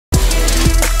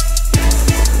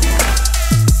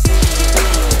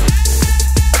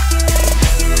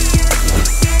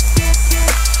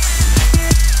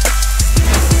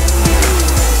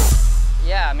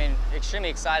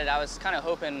was kind of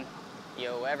hoping,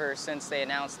 ever since they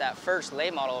announced that first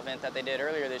late model event that they did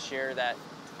earlier this year, that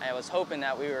I was hoping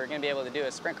that we were going to be able to do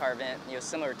a sprint car event,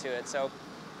 similar to it. So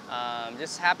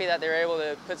just happy that they're able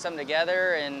to put something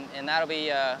together, and that'll be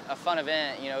a fun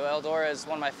event. Eldora is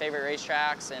one of my favorite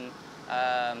racetracks, and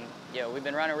we've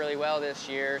been running really well this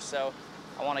year, so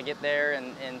I want to get there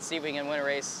and see if we can win a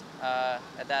race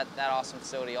at that awesome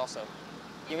facility also.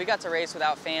 We got to race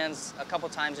without fans a couple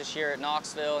times this year at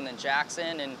Knoxville and then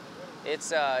Jackson, and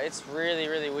it's really,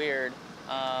 really weird.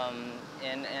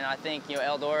 And I think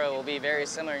Eldora will be very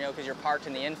similar, because you're parked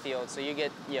in the infield, so you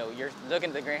get you're looking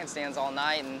at the grandstands all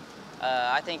night, and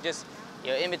I think just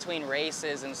in between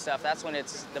races and stuff, that's when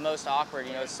it's the most awkward.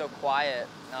 It's so quiet,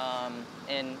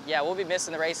 and yeah, we'll be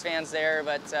missing the race fans there,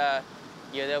 but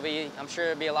I'm sure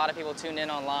there'll be a lot of people tuned in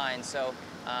online, so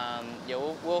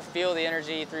we'll feel the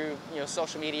energy through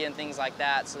social media and things like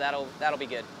that, so that'll be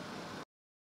good.